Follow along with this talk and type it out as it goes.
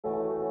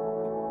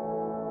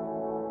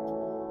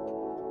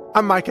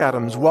I'm Mike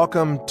Adams.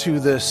 Welcome to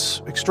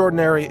this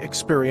extraordinary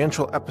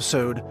experiential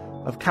episode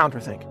of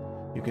COUNTERTHINK.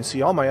 You can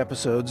see all my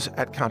episodes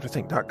at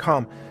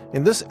counterthink.com.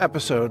 In this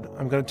episode,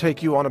 I'm going to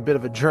take you on a bit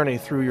of a journey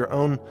through your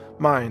own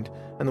mind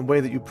and the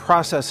way that you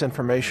process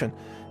information.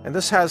 And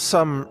this has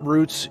some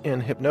roots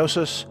in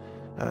hypnosis,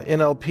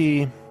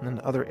 NLP, and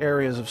other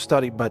areas of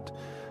study, but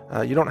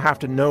you don't have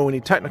to know any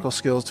technical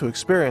skills to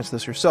experience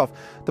this yourself.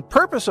 The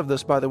purpose of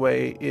this, by the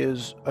way,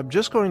 is I'm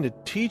just going to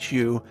teach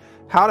you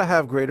how to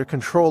have greater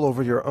control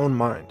over your own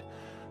mind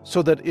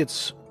so that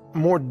it's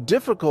more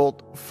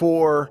difficult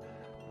for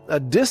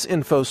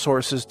disinfo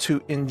sources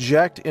to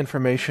inject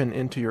information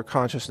into your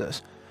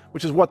consciousness,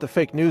 which is what the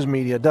fake news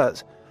media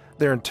does.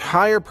 Their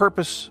entire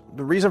purpose,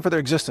 the reason for their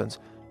existence,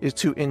 is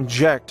to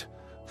inject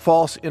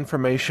false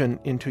information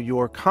into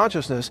your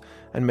consciousness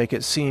and make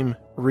it seem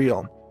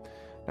real.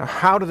 Now,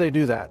 how do they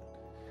do that?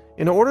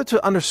 In order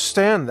to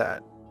understand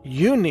that,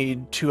 you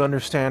need to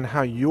understand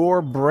how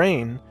your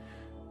brain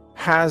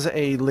has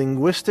a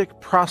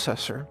linguistic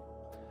processor,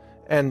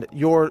 and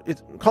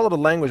call it a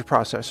language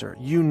processor.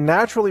 You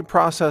naturally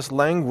process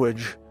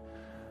language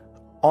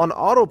on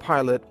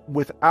autopilot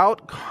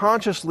without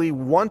consciously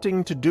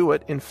wanting to do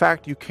it. In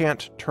fact, you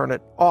can't turn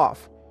it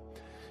off.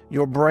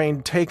 Your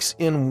brain takes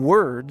in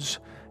words,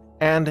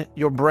 and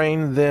your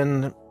brain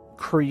then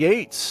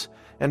creates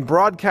and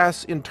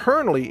broadcasts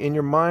internally in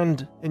your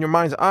mind's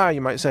eye, you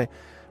might say,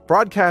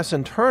 broadcasts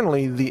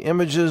internally the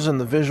images and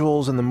the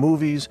visuals and the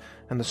movies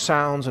and the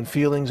sounds and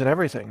feelings and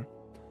everything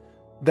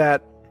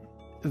that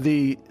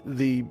the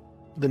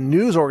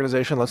news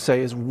organization, let's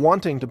say, is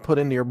wanting to put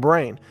into your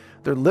brain.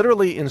 They're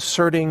literally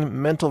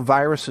inserting mental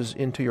viruses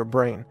into your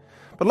brain.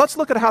 But let's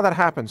look at how that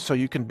happens so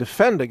you can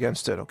defend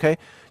against it, okay?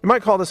 You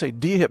might call this a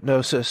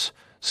dehypnosis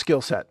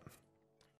skill set.